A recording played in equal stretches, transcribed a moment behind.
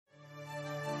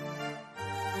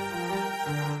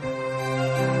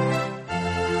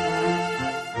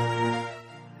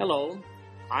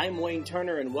I'm Wayne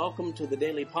Turner, and welcome to the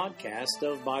daily podcast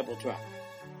of Bible Track.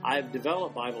 I've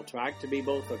developed Bible Track to be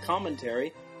both a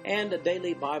commentary and a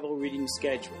daily Bible reading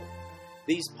schedule.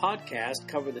 These podcasts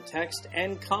cover the text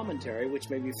and commentary,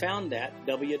 which may be found at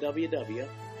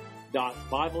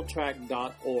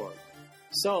www.bibletrack.org.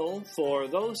 So, for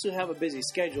those who have a busy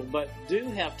schedule but do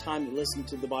have time to listen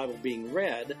to the Bible being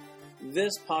read,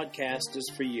 this podcast is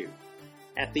for you.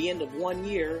 At the end of 1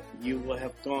 year, you will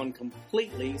have gone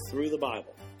completely through the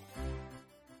Bible.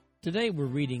 Today we're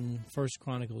reading 1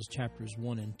 Chronicles chapters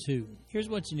 1 and 2. Here's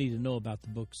what you need to know about the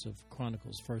books of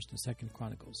Chronicles, 1st and 2nd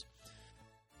Chronicles.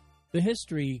 The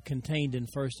history contained in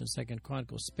 1st and 2nd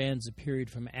Chronicles spans a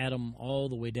period from Adam all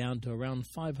the way down to around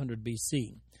 500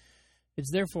 BC.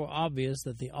 It's therefore obvious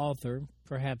that the author,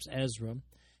 perhaps Ezra,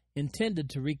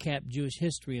 intended to recap Jewish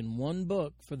history in one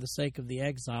book for the sake of the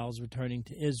exiles returning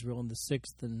to Israel in the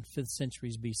 6th and 5th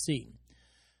centuries BC.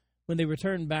 When they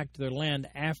returned back to their land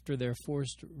after their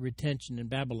forced retention in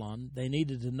Babylon, they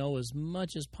needed to know as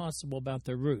much as possible about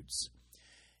their roots.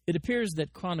 It appears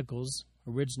that Chronicles,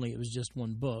 originally it was just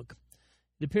one book,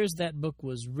 it appears that book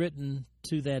was written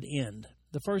to that end.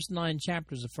 The first 9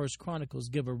 chapters of 1 Chronicles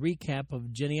give a recap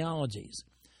of genealogies.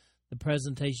 The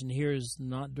presentation here is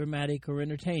not dramatic or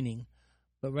entertaining,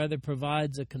 but rather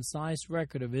provides a concise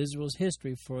record of Israel's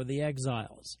history for the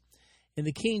exiles. In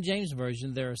the King James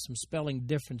Version, there are some spelling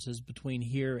differences between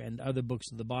here and other books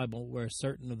of the Bible where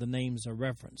certain of the names are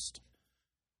referenced.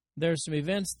 There are some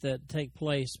events that take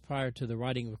place prior to the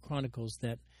writing of Chronicles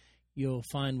that you'll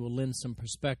find will lend some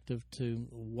perspective to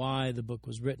why the book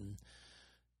was written.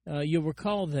 You'll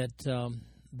recall that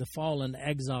the fall and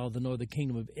exile of the northern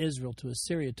kingdom of Israel to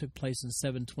Assyria took place in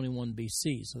 721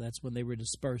 BC, so that's when they were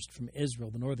dispersed from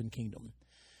Israel, the northern kingdom.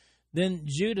 Then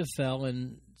Judah fell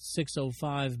in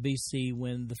 605 BC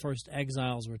when the first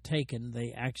exiles were taken.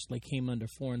 They actually came under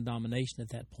foreign domination at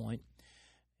that point.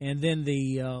 And then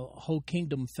the whole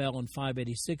kingdom fell in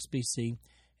 586 BC,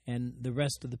 and the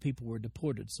rest of the people were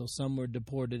deported. So some were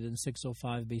deported in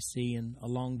 605 BC, and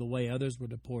along the way others were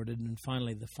deported, and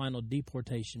finally the final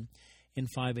deportation in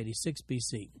 586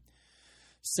 BC.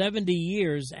 70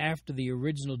 years after the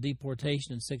original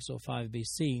deportation in 605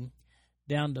 BC,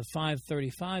 down to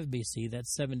 535 BC,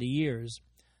 that's 70 years,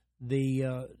 the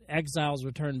exiles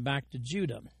returned back to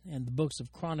Judah, and the books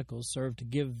of Chronicles serve to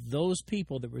give those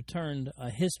people that returned a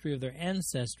history of their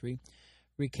ancestry,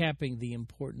 recapping the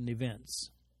important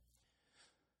events.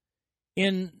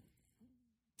 In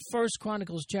 1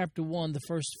 Chronicles chapter 1, the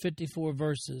first 54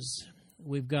 verses,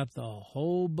 we've got the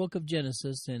whole book of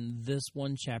Genesis in this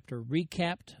one chapter,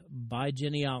 recapped by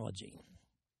genealogy.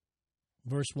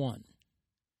 Verse 1,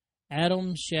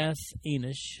 Adam, Sheth,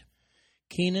 Enosh,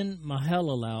 Kenan,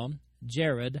 Mahalalel,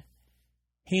 Jared,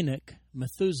 Enoch,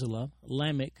 Methuselah,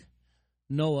 Lamech,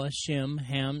 Noah, Shem,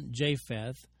 Ham,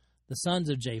 Japheth, the sons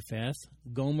of Japheth,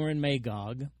 Gomer and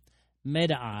Magog,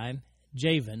 Madai,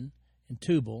 Javan, and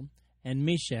Tubal, and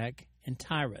Meshach, and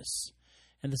Tyrus,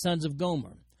 and the sons of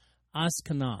Gomer,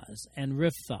 Ashkenaz, and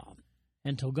Riphtah,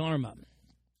 and Togarmah,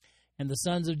 and the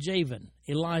sons of Javan,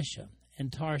 Elisha, and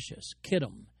Tarshish,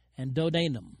 Kittim, and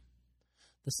Dodanim,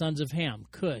 the sons of Ham,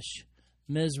 Cush,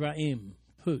 Mizraim,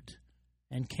 Put,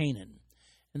 and Canaan,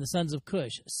 and the sons of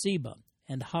Cush, Seba,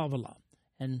 and Havilah,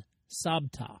 and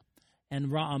Sabta,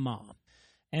 and Raamah,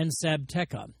 and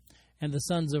Sabteka, and the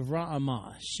sons of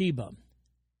Raamah, Sheba,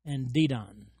 and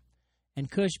Dedan. And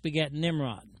Cush begat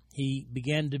Nimrod. He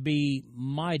began to be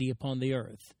mighty upon the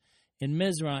earth. And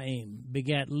Mizraim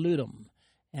begat Ludum,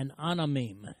 and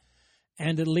Anamim,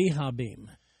 and Lehabim,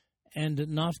 and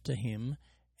Naphtahim,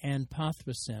 and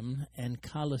Pathrasim, and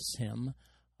Calashim,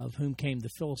 of whom came the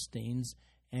Philistines,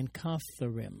 and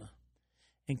Caphtharim.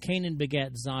 And Canaan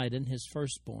begat Zidon, his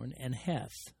firstborn, and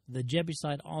Heth, the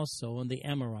Jebusite also, and the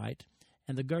Amorite,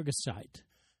 and the Girgashite,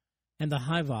 and the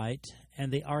Hivite,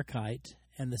 and the Archite,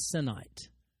 and the Sinite,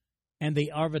 and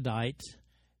the Arvadite,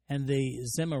 and the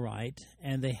Zemarite,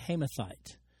 and the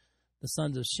Hamathite, the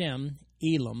sons of Shem,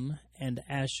 Elam, and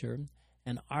Asher,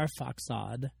 and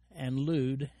Arphaxad, and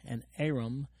Lud, and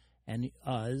Aram, and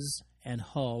Uz, and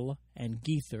Hul, and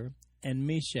Gether, and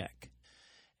Meshach.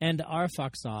 And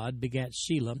Arphaxad begat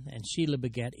Shelah, and Shelah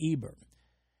begat Eber.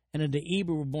 And unto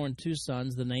Eber were born 2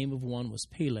 sons. The name of one was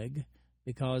Peleg,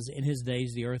 because in his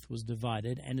days the earth was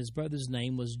divided, and his brother's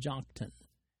name was Joktan.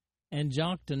 And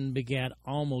Joktan begat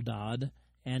Almodad,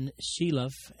 and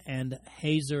Sheleph, and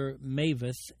Hazer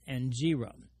Maveth, and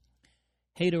Jerah.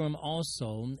 Hadoram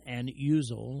also, and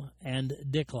Uzal, and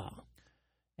Diklah,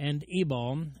 and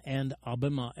Ebal, and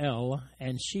Abimael,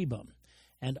 and Sheba,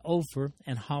 and Ophir,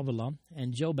 and Havilah,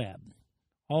 and Jobab.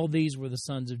 All these were the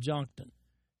sons of Joktan.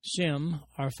 Shem,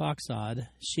 Arphaxad,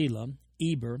 Shelah,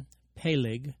 Eber,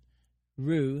 Peleg,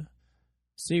 Ru,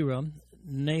 Serah,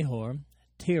 Nahor,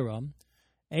 Terah,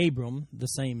 Abram, the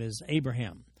same as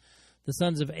Abraham. The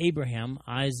sons of Abraham,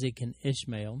 Isaac and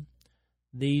Ishmael.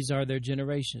 These are their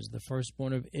generations, the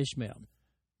firstborn of Ishmael.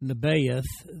 Nebaioth,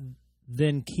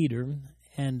 then Kedar,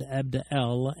 and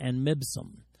Abdael, and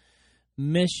Mibsam.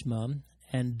 Mishma,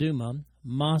 and Duma,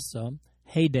 Massa,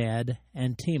 Hadad,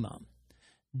 and Tema.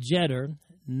 Jeter,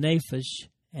 Naphish,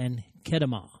 and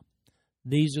Kedemah.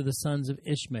 These are the sons of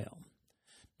Ishmael.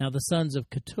 Now the sons of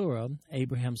Keturah,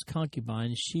 Abraham's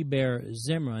concubine, she bare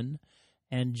Zimran,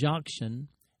 and Jokshan,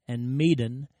 and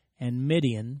Medan, and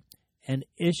Midian, and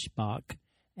Ishbak,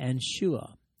 and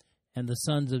Shua. And the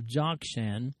sons of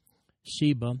Jokshan,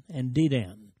 Sheba, and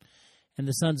Dedan. And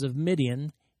the sons of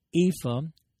Midian, Ephah,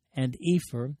 and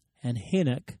Epher, and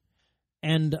Hinnoch,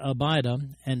 and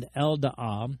Abida, and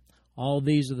Eldaah. All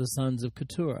these are the sons of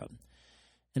Keturah.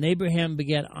 And Abraham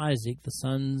begat Isaac, the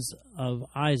sons of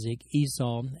Isaac,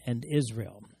 Esau, and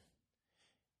Israel.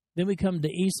 Then we come to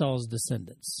Esau's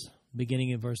descendants, beginning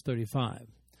in verse 35.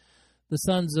 The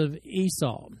sons of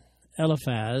Esau,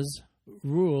 Eliphaz,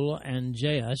 Reuel, and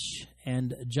Jeush,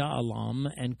 and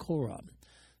Jaalam, and Korah.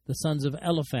 The sons of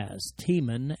Eliphaz,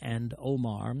 Teman, and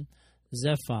Omar,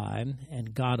 Zephi,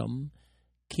 and Godam,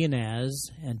 Kenaz,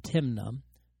 and Timnah,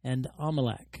 and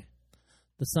Amalek.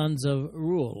 The sons of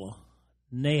Reuel,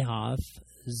 Nahath,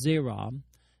 Zerah,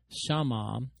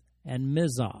 Shammah, and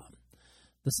Mizah.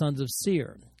 The sons of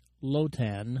Seir,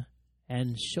 Lotan,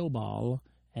 and Shobal,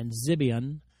 and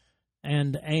Zibeon,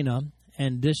 and Anah,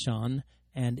 and Dishon,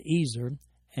 and Ezer,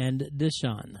 and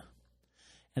Dishon.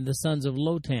 And the sons of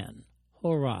Lotan,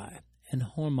 Hori, and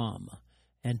Hormam,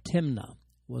 and Timnah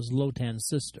was Lotan's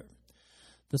sister.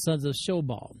 The sons of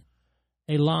Shobal,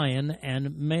 Elian,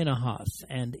 and Manahath,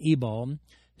 and Ebal,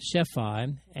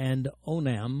 Shephi, and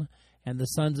Onam, and the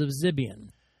sons of Zibeon,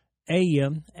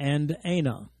 Aya, and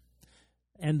Anah.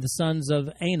 And the sons of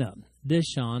Anah,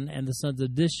 Dishon, and the sons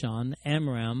of Dishon,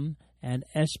 Amram, and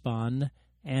Eshban,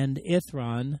 and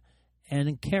Ithran,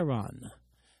 and Keran.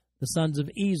 The sons of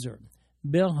Ezer,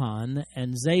 Bilhan,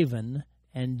 and Zavan,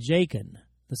 and Jachin.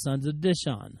 The sons of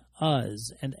Dishon,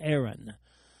 Uz, and Aaron.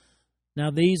 Now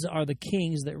these are the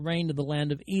kings that reigned in the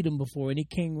land of Edom before any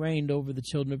king reigned over the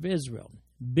children of Israel.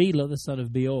 Bela, the son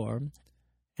of Beor,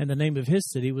 and the name of his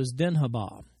city was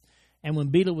Dinhabah. And when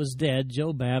Bela was dead,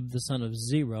 Jobab, the son of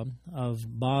Zerah, of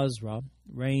Bozrah,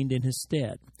 reigned in his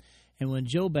stead. And when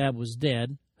Jobab was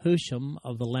dead, Husham,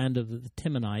 of the land of the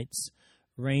Timonites,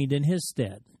 reigned in his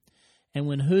stead. And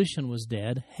when Husham was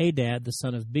dead, Hadad, the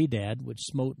son of Bedad, which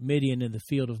smote Midian in the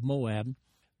field of Moab,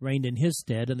 reigned in his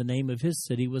stead, and the name of his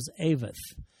city was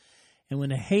Avith. And when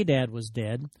Hadad was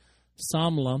dead,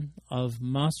 Samlah of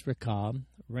Masrekah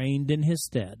reigned in his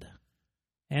stead.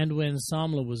 And when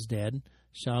Samlah was dead,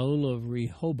 Shaul of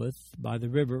Rehoboth by the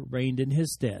river reigned in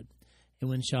his stead. And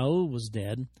when Shaul was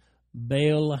dead,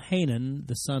 Baal-Hanan,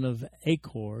 the son of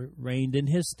Achor, reigned in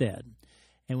his stead.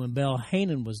 And when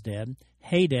Baal-Hanan was dead,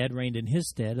 Hadad reigned in his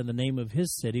stead, and the name of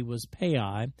his city was Pai,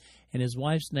 and his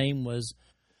wife's name was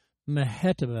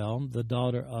Mehetabel, the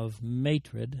daughter of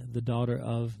Matred, the daughter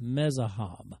of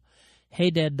Mezahab.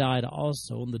 Hadad died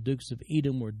also, and the dukes of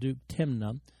Edom were Duke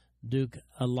Timnah, Duke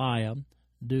Eliah,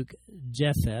 Duke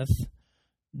Jetheth,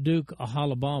 Duke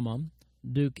Ahalabama,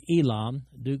 Duke Elam,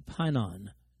 Duke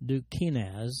Pinon, Duke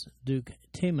Kenaz, Duke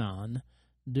Timon,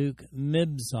 Duke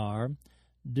Mibzar,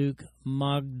 Duke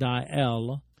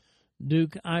Magdiel,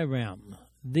 Duke Iram.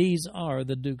 These are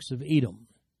the dukes of Edom.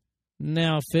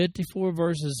 Now, 54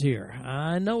 verses here.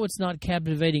 I know it's not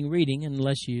captivating reading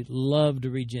unless you love to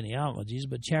read genealogies,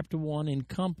 but chapter 1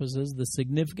 encompasses the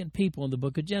significant people in the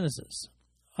book of Genesis.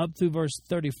 Up through verse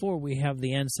 34, we have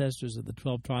the ancestors of the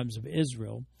 12 tribes of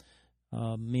Israel,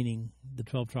 meaning the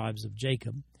 12 tribes of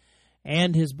Jacob,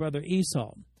 and his brother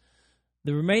Esau.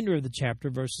 The remainder of the chapter,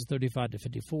 verses 35 to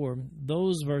 54,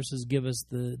 those verses give us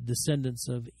the descendants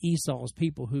of Esau's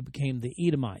people who became the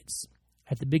Edomites.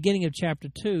 At the beginning of chapter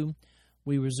 2,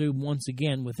 we resume once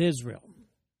again with Israel,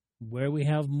 where we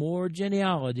have more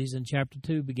genealogies in chapter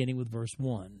 2, beginning with verse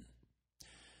 1.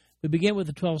 We begin with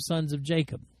the 12 sons of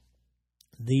Jacob.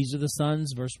 These are the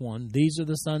sons, verse 1, these are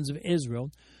the sons of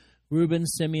Israel, Reuben,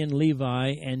 Simeon,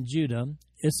 Levi, and Judah,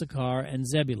 Issachar, and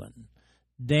Zebulun,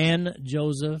 Dan,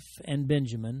 Joseph, and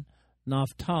Benjamin,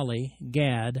 Naphtali,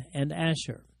 Gad, and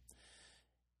Asher.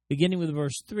 Beginning with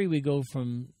verse 3, we go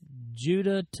from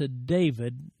Judah to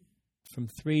David, from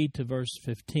 3 to verse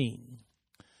 15.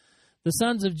 The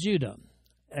sons of Judah,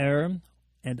 Er,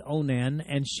 and Onan,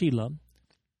 and Shelah,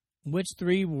 which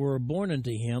three were born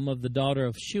unto him of the daughter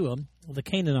of Shua the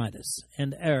Canaanitess.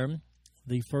 And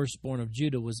the firstborn of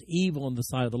Judah, was evil in the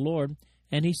sight of the Lord,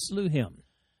 and he slew him.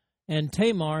 And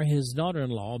Tamar his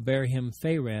daughter-in-law bare him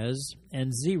Pharez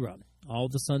and Zerah. All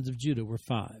the sons of Judah were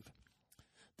 5.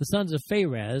 The sons of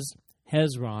Pharez,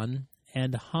 Hezron,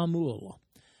 and Hamul.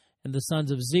 And the sons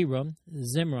of Zerah,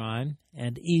 Zimri,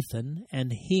 and Ethan,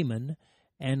 and Heman,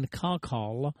 and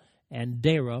Kalkal, and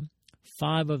Dara,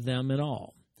 5 of them in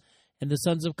all. And the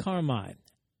sons of Carmi,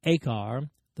 Achar,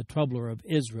 the troubler of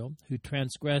Israel, who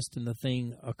transgressed in the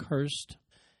thing accursed.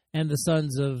 And the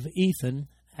sons of Ethan,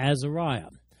 Azariah.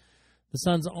 The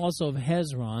sons also of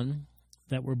Hezron,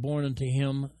 that were born unto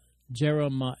him,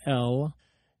 Jerahmeel,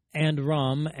 and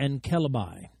Ram, and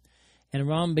Chelebai. And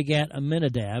Ram begat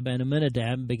Amminadab, and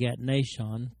Amminadab begat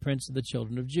Nahshon, prince of the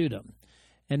children of Judah.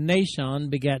 And Nahshon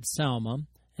begat Salma,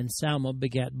 and Salma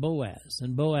begat Boaz.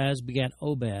 And Boaz begat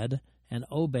Obed, and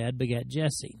Obed begat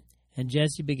Jesse. And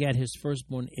Jesse begat his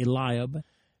firstborn Eliab,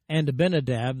 and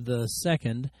Abinadab the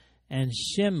second, and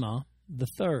Shema the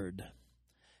third.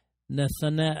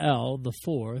 Nathanael the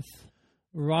fourth,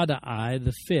 Radai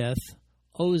the fifth,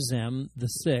 Ozem the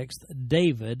sixth,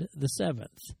 David the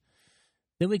seventh.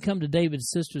 Then we come to David's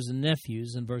sisters and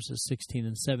nephews in verses 16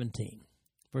 and 17.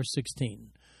 Verse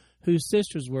 16, whose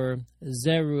sisters were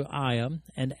Zeruiah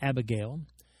and Abigail,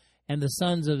 and the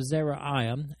sons of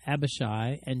Zeruiah,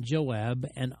 Abishai, and Joab,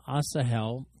 and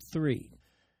Asahel, 3.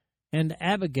 And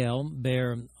Abigail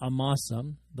bare Amasa.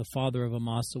 The father of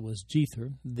Amasa was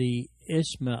Jether, the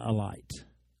Ishmaelite.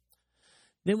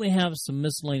 Then we have some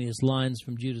miscellaneous lines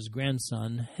from Judah's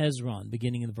grandson, Hezron,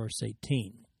 beginning in verse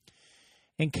 18.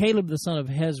 And Caleb the son of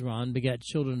Hezron begat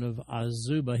children of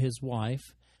Azubah his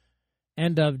wife,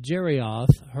 and of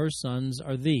Jerioth her sons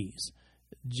are these,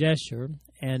 Jesher,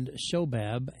 and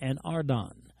Shobab, and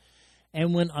Ardon.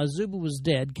 And when Azubah was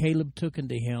dead, Caleb took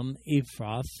unto him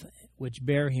Ephrath, which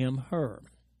bare him Hur.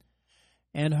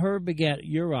 And Hur begat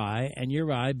Uri, and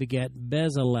Uri begat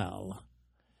Bezalel.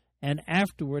 And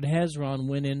afterward Hezron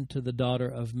went in to the daughter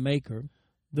of Machir,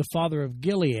 the father of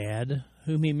Gilead,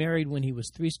 whom he married when he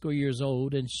was 80 years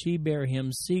old, and she bare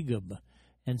him Segub.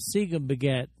 And Segub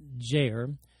begat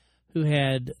Jair, who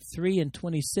had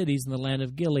 23 cities in the land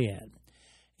of Gilead.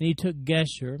 And he took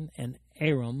Geshur and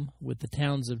Aram with the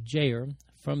towns of Jair,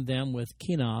 from them with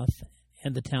Kenath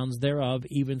and the towns thereof,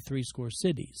 even 80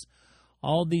 cities.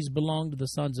 All these belonged to the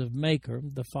sons of Machir,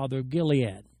 the father of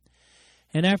Gilead.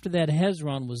 And after that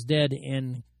Hezron was dead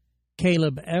in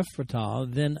Caleb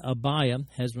Ephratah, then Abiah,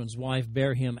 Hezron's wife,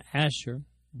 bare him Asher,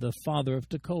 the father of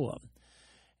Tekoa.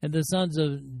 And the sons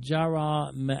of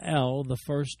Jerahmeel, the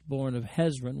firstborn of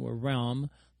Hezron, were Ram,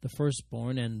 the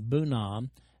firstborn, and Bunah,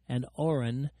 and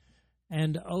Oren,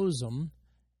 and Ozem,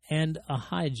 and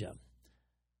Ahijah.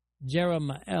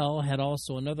 Jerahmeel had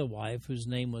also another wife, whose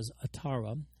name was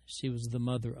Atara. She was the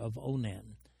mother of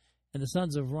Onan. And the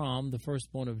sons of Ram, the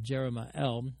firstborn of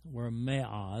Jerahmeel, were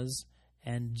Maaz,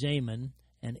 and Jamin,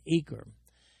 and Eker.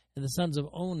 And the sons of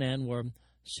Onan were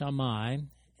Shammai,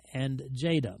 and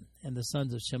Jada. And the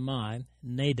sons of Shammai,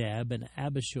 Nadab, and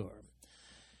Abishur.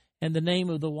 And the name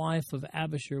of the wife of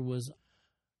Abishur was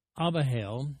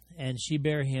Abihail, and she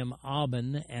bare him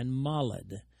Aben and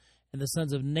Malad. And the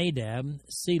sons of Nadab,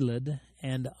 Seled,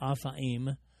 and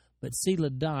Aphaim, but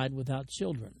Seled died without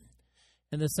children.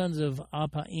 And the sons of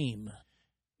Aphaim,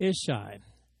 Ishai.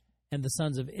 And the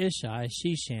sons of Ishai,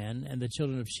 Sheshan, and the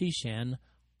children of Sheshan,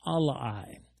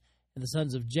 Alai. And the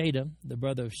sons of Jada, the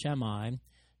brother of Shammai,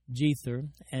 Jether,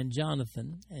 and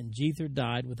Jonathan. And Jether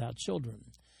died without children.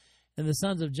 And the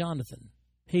sons of Jonathan,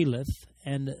 Peleth,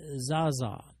 and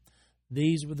Zazah.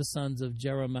 These were the sons of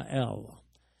Jerahmeel.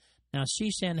 Now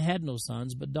Sheshan had no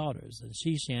sons but daughters, and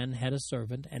Sheshan had a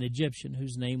servant, an Egyptian,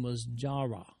 whose name was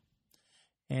Jarrah.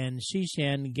 And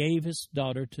Sheshan gave his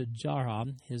daughter to Jarrah,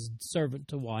 his servant,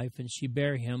 to wife, and she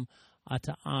bare him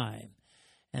Attai.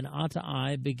 And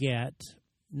Attai begat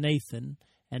Nathan,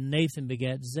 and Nathan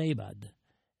begat Zabad.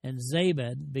 And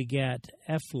Zabad begat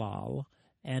Ephlal,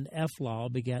 and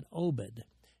Ephlal begat Obed.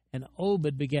 And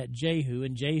Obed begat Jehu,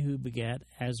 and Jehu begat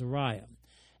Azariah.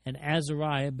 And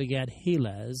Azariah begat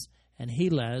Helaz, and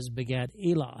Helaz begat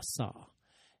Elasah.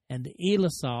 And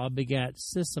Elasah begat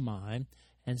Sisamai,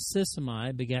 and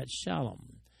Sisamai begat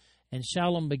Shallum. And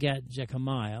Shallum begat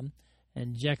Jechamiah,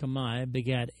 and Jechamiah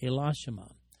begat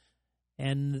Elishama.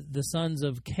 And the sons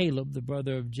of Caleb, the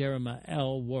brother of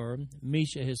Jerahmeel, were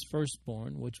Mesha his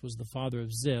firstborn, which was the father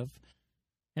of Ziph,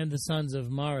 and the sons of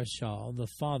Marashal, the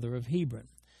father of Hebron.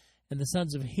 And the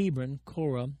sons of Hebron,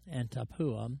 Korah, and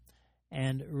Tappuah,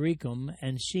 and Rekem,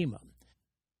 and Shema.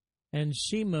 And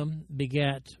Shema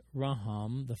begat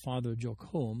Raham, the father of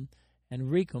Jochum,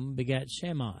 and Recham begat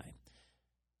Shammai.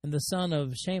 And the son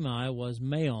of Shammai was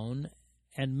Maon,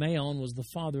 and Maon was the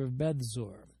father of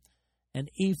Bethzur. And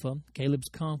Ephah, Caleb's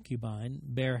concubine,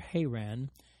 bare Haran,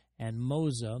 and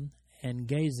Moza, and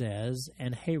Gazez,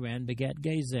 and Haran begat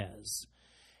Gazez.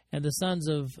 And the sons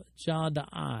of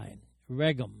Jadai,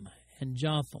 Regem, and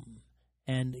Jotham,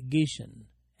 and Geshan,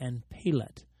 and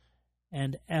Pelet,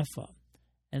 and Ephah,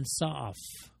 and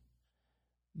Saaph.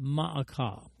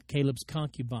 Maacah, Caleb's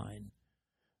concubine,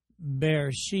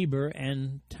 bare Sheber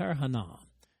and Terhanah.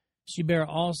 She bare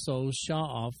also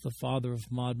Shaaph, the father of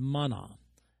Madmanah,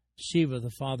 Sheva, the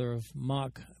father of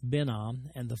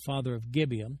Machbenah, and the father of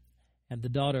Gibeah, and the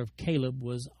daughter of Caleb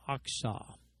was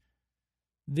Akshah.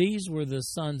 These were the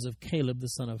sons of Caleb, the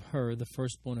son of Hur, the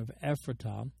firstborn of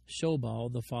Ephratah,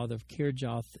 Shobal, the father of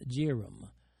Kirjath-jearim,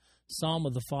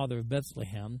 Salma, the father of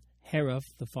Bethlehem, Haraph,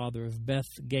 the father of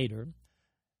Beth-gader,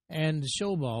 and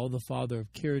Shobal, the father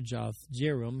of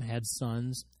Kirjath-jearim, had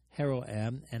sons,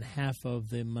 Haroam, and half of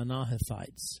the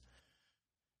Manahethites.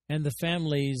 And the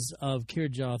families of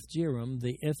Kirjath-jearim,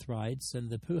 the Ithrites, and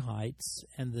the Puhites,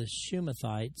 and the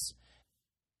Shumathites,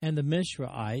 and the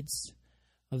Mishraites.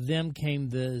 Of them came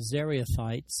the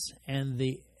Zerahites and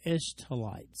the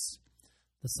Ishtalites,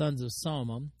 the sons of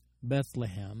Salma,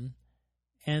 Bethlehem,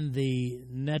 and the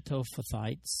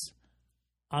Netophathites,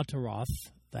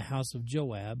 Ataroth, the house of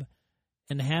Joab,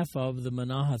 and half of the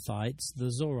Manahethites,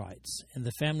 the Zorites, and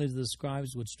the families of the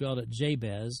scribes which dwelt at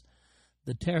Jabez,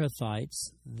 the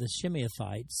Terathites, the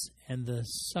Shimeathites, and the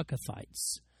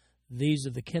Succothites. These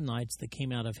are the Kenites that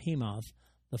came out of Hemath,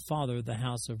 the father of the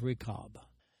house of Rechab.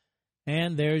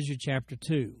 And there's your chapter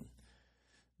 2.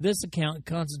 This account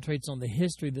concentrates on the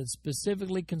history that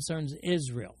specifically concerns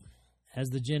Israel, as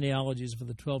the genealogies for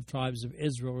the 12 tribes of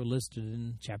Israel are listed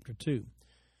in chapter 2.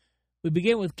 We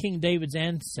begin with King David's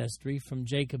ancestry from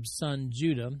Jacob's son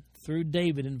Judah through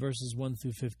David in verses 1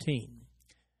 through 15.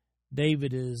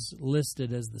 David is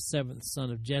listed as the seventh son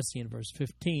of Jesse in verse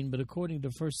 15, but according to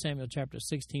 1 Samuel chapter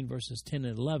 16, verses 10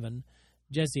 and 11,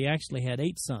 Jesse actually had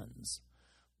 8 sons.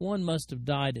 One must have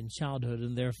died in childhood,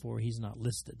 and therefore he's not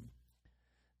listed.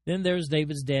 Then there's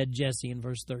David's dad, Jesse, in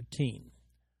verse 13.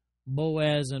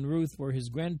 Boaz and Ruth were his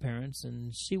grandparents,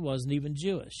 and she wasn't even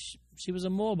Jewish. She was a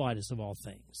Moabitess of all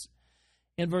things.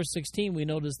 In verse 16, we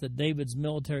notice that David's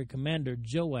military commander,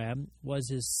 Joab, was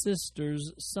his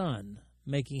sister's son,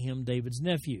 making him David's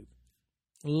nephew.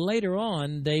 Later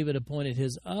on, David appointed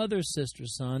his other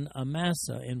sister's son,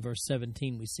 Amasa, in verse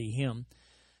 17 we see him,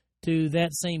 to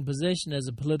that same position as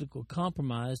a political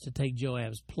compromise to take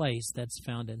Joab's place. That's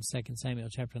found in 2 Samuel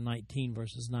chapter 19,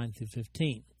 verses 9 through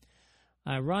 15.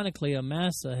 Ironically,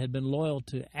 Amasa had been loyal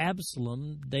to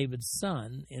Absalom, David's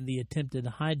son, in the attempted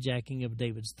hijacking of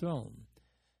David's throne.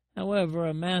 However,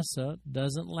 Amasa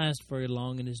doesn't last very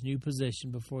long in his new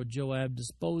position before Joab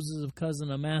disposes of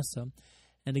cousin Amasa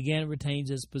and again retains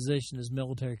his position as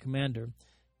military commander,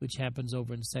 which happens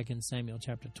over in 2 Samuel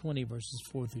chapter 20, verses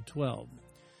 4 through 12.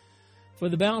 For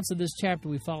the balance of this chapter,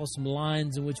 we follow some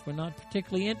lines in which we're not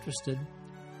particularly interested,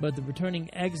 but the returning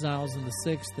exiles in the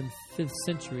 6th and 5th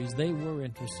centuries, they were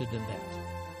interested in that.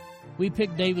 We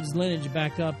pick David's lineage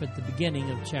back up at the beginning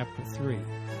of chapter 3.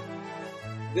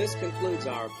 This concludes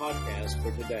our podcast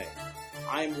for today.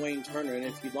 I'm Wayne Turner, and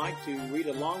if you'd like to read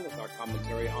along with our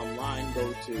commentary online,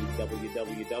 go to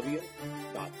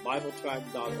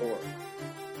www.bibletrack.org.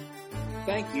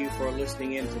 Thank you for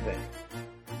listening in today.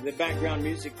 The background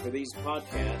music for these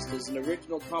podcasts is an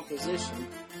original composition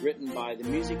written by the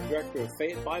music director of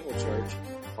Fayette Bible Church,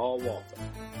 Paul Walton.